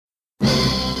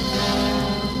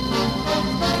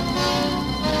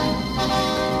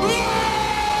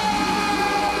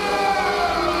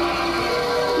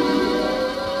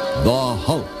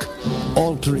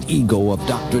ego of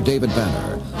Dr. David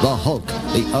Banner, the Hulk,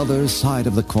 the other side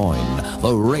of the coin,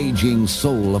 the raging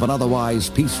soul of an otherwise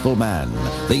peaceful man,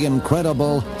 the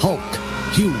incredible Hulk,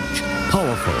 huge,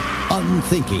 powerful,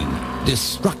 unthinking,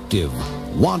 destructive,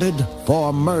 wanted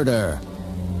for murder.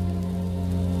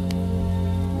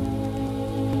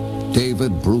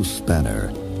 David Bruce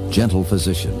Banner, gentle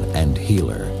physician and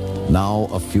healer, now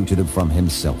a fugitive from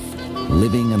himself,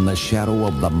 living in the shadow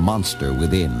of the monster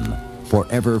within,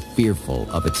 forever fearful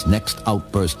of its next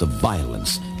outburst of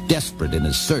violence, desperate in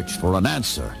his search for an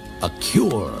answer, a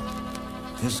cure.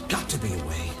 There's got to be a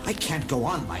way. I can't go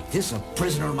on like this, a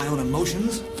prisoner of my own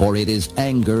emotions. For it is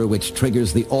anger which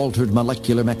triggers the altered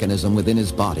molecular mechanism within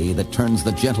his body that turns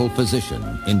the gentle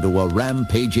physician into a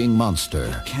rampaging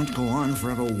monster. I can't go on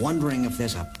forever wondering if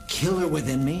there's a killer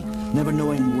within me, never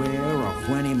knowing where or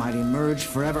when he might emerge,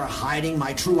 forever hiding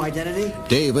my true identity.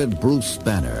 David Bruce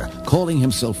Banner, calling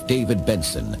himself David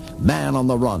Benson, man on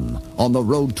the run, on the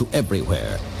road to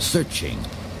everywhere, searching,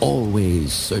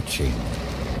 always searching.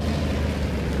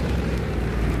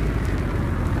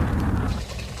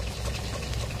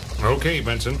 Okay,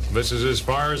 Benson. This is as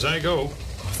far as I go.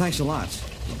 Thanks a lot.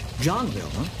 Johnville,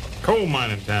 huh? Coal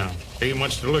mining town. Ain't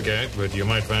much to look at, but you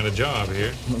might find a job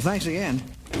here. Well, thanks again.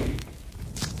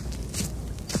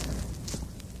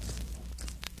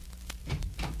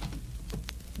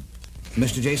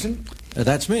 Mr. Jason?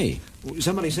 That's me.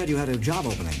 Somebody said you had a job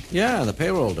opening. Yeah, the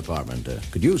payroll department.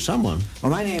 Could use someone.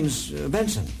 Well, my name's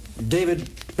Benson. David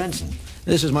Benson.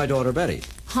 This is my daughter, Betty.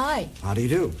 Hi. How do you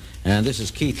do? And this is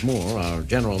Keith Moore, our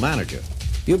general manager.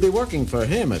 You'll be working for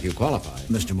him if you qualify.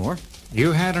 Mr. Moore?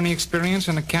 You had any experience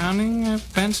in accounting,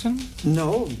 Benson?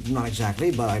 No, not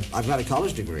exactly, but I've got a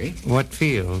college degree. What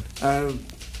field?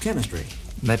 Chemistry.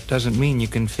 That doesn't mean you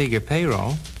can figure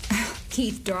payroll.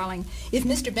 Keith, darling, if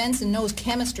Mr. Benson knows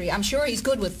chemistry, I'm sure he's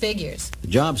good with figures. The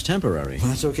job's temporary. Well,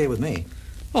 that's okay with me.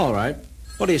 All right.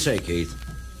 What do you say, Keith?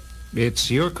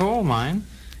 It's your coal mine.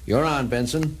 You're on,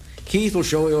 Benson. Keith will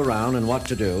show you around and what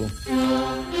to do.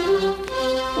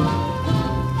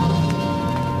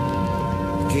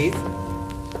 Keith?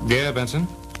 Yeah, Benson?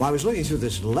 Well, I was looking through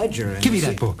this ledger and... Give me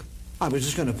that book. I was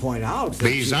just going to point out that...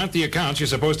 These aren't the accounts you're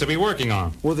supposed to be working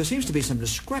on. Well, there seems to be some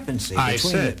discrepancy I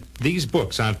between... said these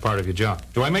books aren't part of your job.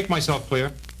 Do I make myself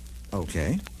clear?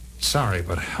 Okay. Sorry,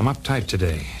 but I'm uptight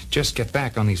today. Just get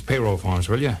back on these payroll forms,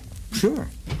 will you? Sure.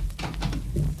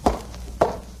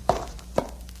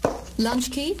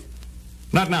 Lunch, Keith?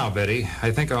 Not now, Betty.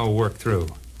 I think I'll work through.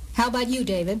 How about you,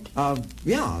 David?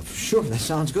 Yeah, sure. That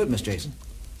sounds good, Miss Jason.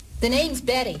 The name's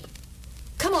Betty.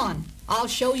 Come on. I'll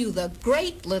show you the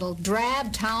great little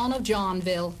drab town of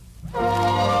Johnville. So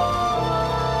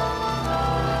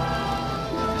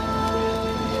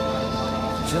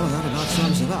that about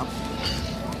sums it up.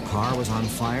 The car was on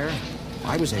fire.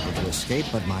 I was able to escape,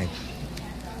 but my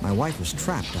wife was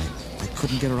trapped. I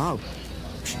couldn't get her out.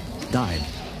 She died.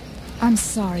 I'm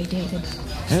sorry, David.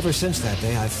 Ever since that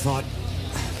day, I thought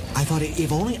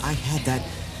if only I had that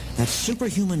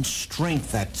superhuman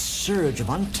strength, that surge of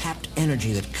untapped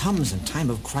energy that comes in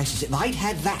time of crisis, if I'd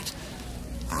had that,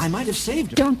 I might have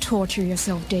saved her. Don't torture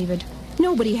yourself, David.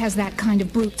 Nobody has that kind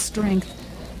of brute strength.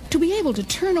 To be able to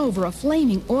turn over a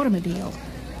flaming automobile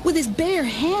with his bare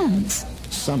hands.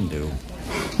 Some do.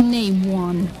 Name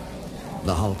one.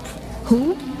 The Hulk.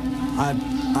 Who? I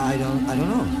don't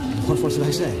know. What did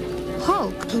I say?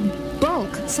 Hulk,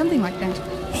 bulk, something like that.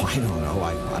 Oh, I don't know.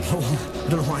 I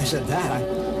don't know why I said that.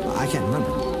 I can't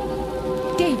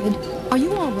remember. David, are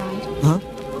you all right?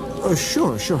 Huh?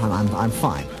 Sure, hon. I'm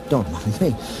fine. Don't mind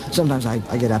me. Sometimes I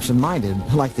get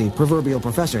absent-minded, like the proverbial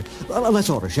professor.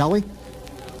 Let's order, shall we?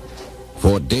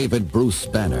 For David Bruce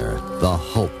Banner, the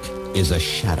Hulk is a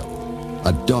shadow,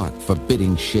 a dark,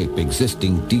 forbidding shape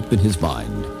existing deep in his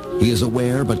mind. He is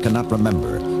aware but cannot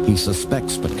remember. He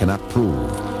suspects but cannot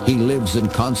prove. He lives in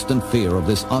constant fear of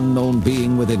this unknown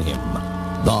being within him.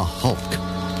 The Hulk.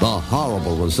 The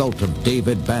horrible result of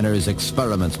David Banner's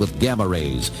experiments with gamma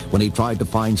rays when he tried to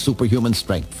find superhuman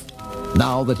strength.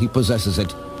 Now that he possesses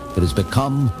it, it has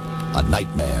become a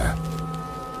nightmare.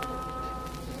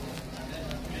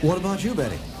 What about you,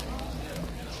 Betty?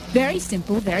 Very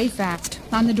simple, very fast.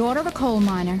 I'm the daughter of a coal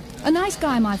miner. A nice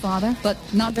guy, my father, but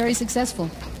not very successful.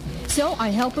 So I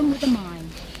help him with the mine.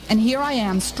 And here I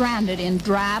am, stranded in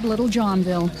drab little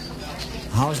Johnville.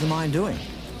 How's the mine doing?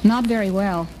 Not very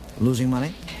well. Losing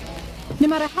money? No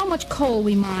matter how much coal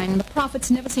we mine, the profits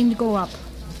never seem to go up.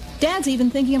 Dad's even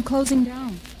thinking of closing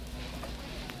down.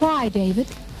 Why, David?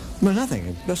 Well,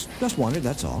 nothing. Just wondered,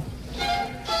 that's all.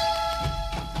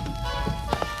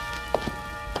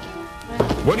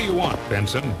 What do you want,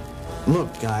 Benson?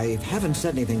 Look, I haven't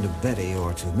said anything to Betty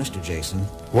or to Mr. Jason.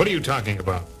 What are you talking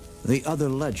about? The other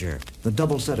ledger, the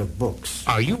double set of books.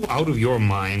 Are you out of your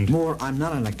mind? Moore, I'm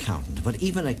not an accountant, but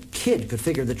even a kid could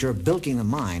figure that you're bilking the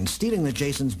mine, stealing the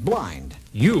Jasons blind.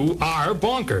 You are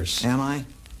bonkers. Am I?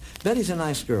 Betty's a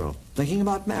nice girl, thinking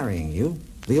about marrying you.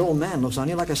 The old man looks on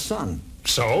you like a son.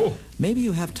 So? Maybe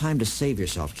you have time to save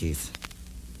yourself, Keith.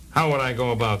 How would I go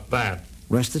about that?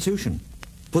 Restitution.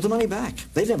 Put the money back.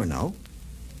 They'd never know.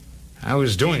 I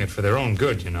was doing it for their own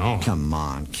good, you know. Come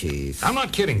on, Keith. I'm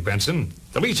not kidding, Benson.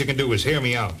 The least you can do is hear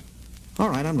me out. All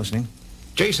right, I'm listening.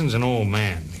 Jason's an old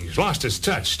man. He's lost his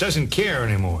touch, doesn't care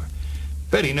anymore.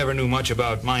 Betty never knew much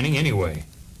about mining anyway.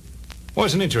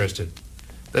 Wasn't interested.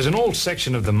 There's an old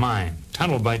section of the mine,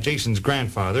 tunneled by Jason's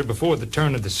grandfather before the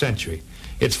turn of the century.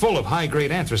 It's full of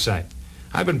high-grade anthracite.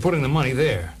 I've been putting the money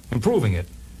there, improving it.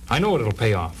 I know it'll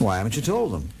pay off. Why haven't you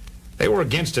told them? They were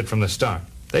against it from the start.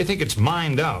 They think it's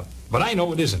mined out, but I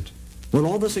know it isn't. Will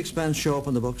all this expense show up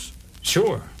in the books?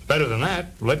 Sure. Better than that.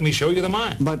 Let me show you the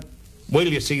mine. But... Wait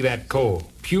till you see that coal.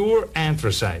 Pure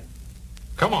anthracite.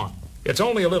 Come on. It's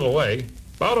only a little way.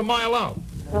 About a mile out.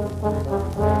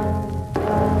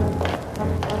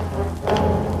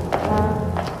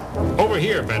 Over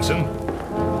here, Benson.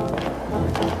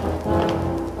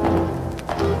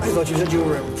 I thought you said you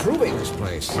were improving this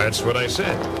place. That's what I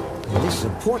said. These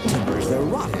support timbers, they're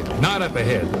rotted. Not up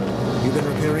ahead. You've been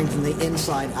repairing from the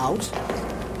inside out?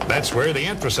 That's where the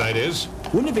anthracite is.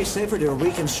 Wouldn't it be safer to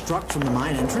reconstruct from the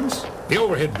mine entrance? The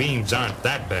overhead beams aren't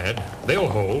that bad. They'll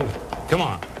hold. Come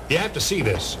on. You have to see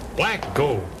this. Black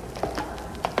gold.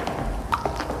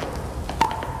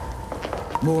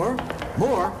 More?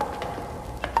 More?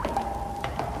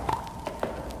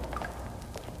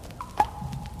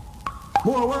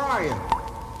 More, where are you?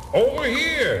 Over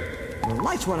here. The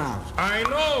lights went out. I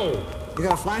know. You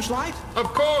got a flashlight?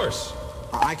 Of course.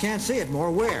 I can't see it, Moore.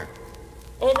 Where?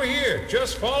 Over here.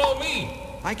 Just follow me.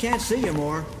 I can't see you,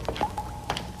 Moore.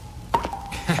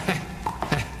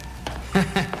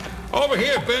 Over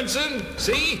here, Benson.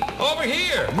 See? Over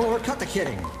here. Moore, cut the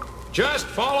kidding. Just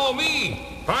follow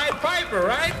me. Pied Piper,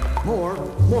 right? Moore,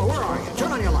 where are you?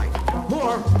 Turn on your light.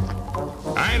 Moore!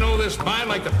 I know this mine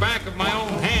like the back of my own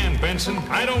hand, Benson.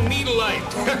 I don't need a light.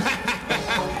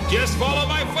 Just follow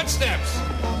my footsteps.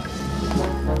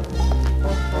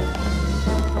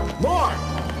 Moore!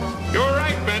 You're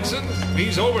right, Benson.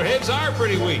 These overheads are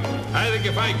pretty weak. I think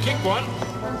if I kick one,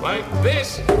 like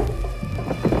this,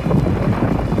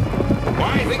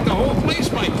 why, I think the whole place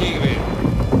might cave in.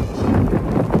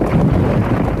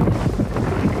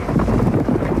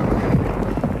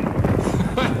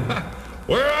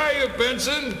 Where are you,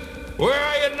 Benson? Where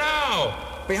are you now?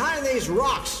 Behind these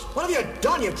rocks. What have you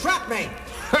done? You trapped me.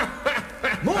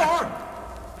 Moore!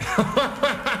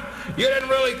 You didn't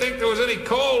really think there was any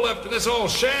coal left in this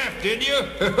old shaft, did you?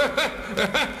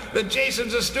 The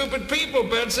Jasons are stupid people,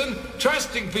 Benson.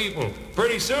 Trusting people.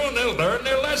 Pretty soon they'll learn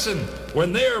their lesson.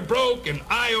 When they're broke and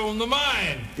I own the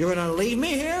mine. You're gonna leave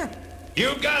me here?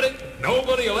 You got it.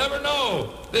 Nobody'll ever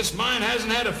know. This mine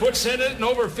hasn't had a foot set in it in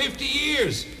over 50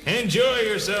 years. Enjoy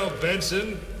yourself,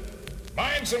 Benson.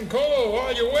 Find some coal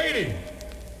while you're waiting.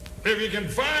 If you can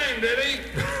find any.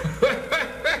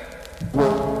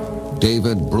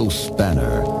 David Bruce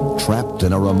Banner, trapped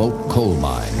in a remote coal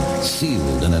mine,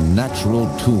 sealed in a natural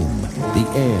tomb, the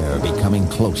air becoming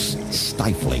close,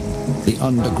 stifling, the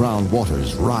underground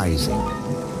waters rising.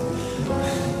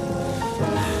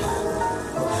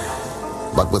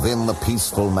 But within the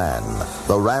peaceful man,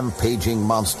 the rampaging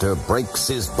monster breaks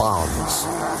his bonds.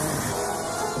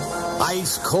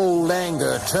 Ice-cold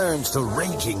anger turns to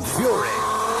raging fury.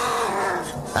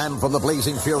 And from the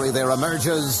blazing fury there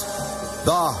emerges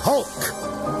the Hulk.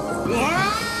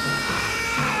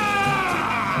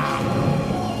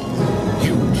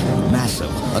 Huge,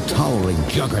 massive, a towering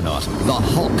juggernaut, the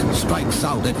Hulk strikes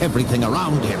out at everything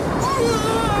around him.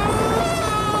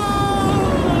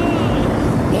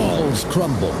 Walls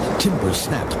crumble, timbers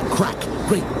snap, crack.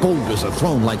 Great boulders are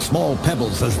thrown like small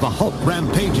pebbles as the Hulk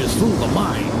rampages through the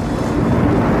mine.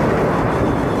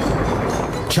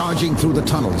 Charging through the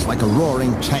tunnels like a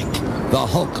roaring tank, the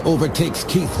Hulk overtakes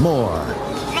Keith Moore.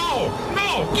 No!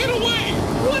 No! Get away!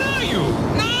 What are you?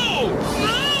 No!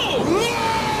 No!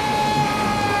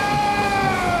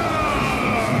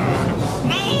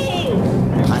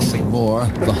 No! Passing Moore,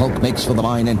 the Hulk makes for the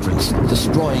mine entrance,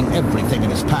 destroying everything in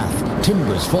his path.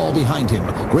 Timbers fall behind him.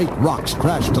 Great rocks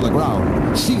crash to the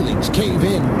ground. Ceilings cave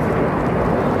in.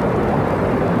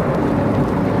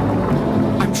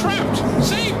 I'm trapped!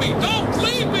 Save me! Don't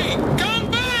leave me! Come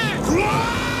back!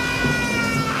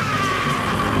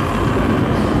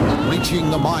 Reaching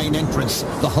the mine entrance,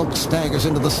 the Hulk staggers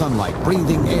into the sunlight,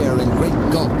 breathing air in great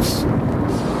gulps.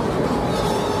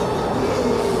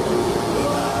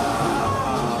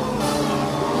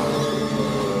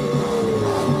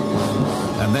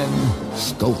 And then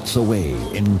skulks away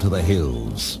into the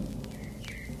hills.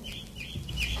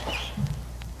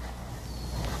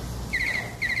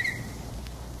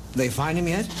 They find him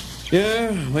yet?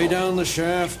 Yeah, way down the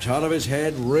shaft, out of his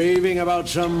head, raving about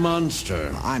some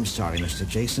monster. I'm sorry, Mr.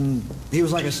 Jason. He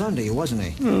was like a son to you, wasn't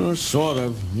he? Sort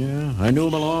of, yeah. I knew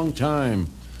him a long time.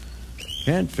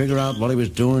 Can't figure out what he was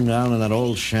doing down in that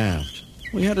old shaft.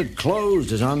 We had it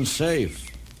closed as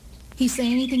unsafe. He say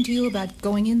anything to you about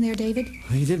going in there, David?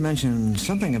 He did mention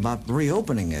something about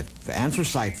reopening it. The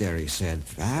anthracite there, he said.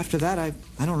 After that, I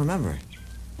don't remember.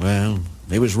 Well,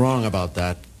 he was wrong about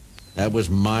that. That was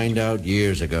mined out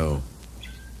years ago.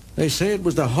 They say it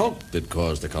was the Hulk that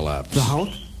caused the collapse. The Hulk?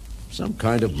 Some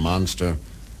kind of monster.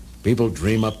 People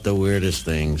dream up the weirdest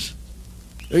things.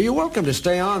 You're welcome to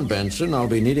stay on, Benson. I'll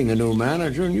be needing a new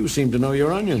manager, and you seem to know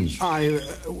your onions.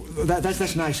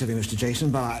 That's nice of you, Mr. Jason,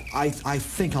 but I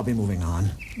think I'll be moving on.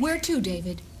 Where to,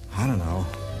 David? I don't know.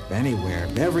 Anywhere,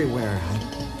 everywhere.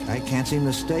 I can't seem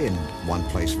to stay in one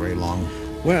place very long.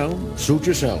 Well, suit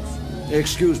yourself.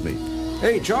 Excuse me.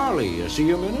 Hey, Charlie, see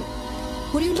you a minute?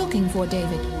 What are you looking for,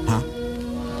 David? Huh?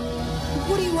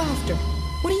 What are you after?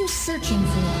 What are you searching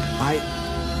for?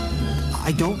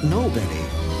 I don't know, Betty.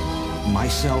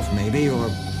 Myself, maybe, or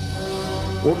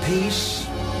peace.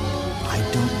 I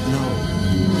don't know.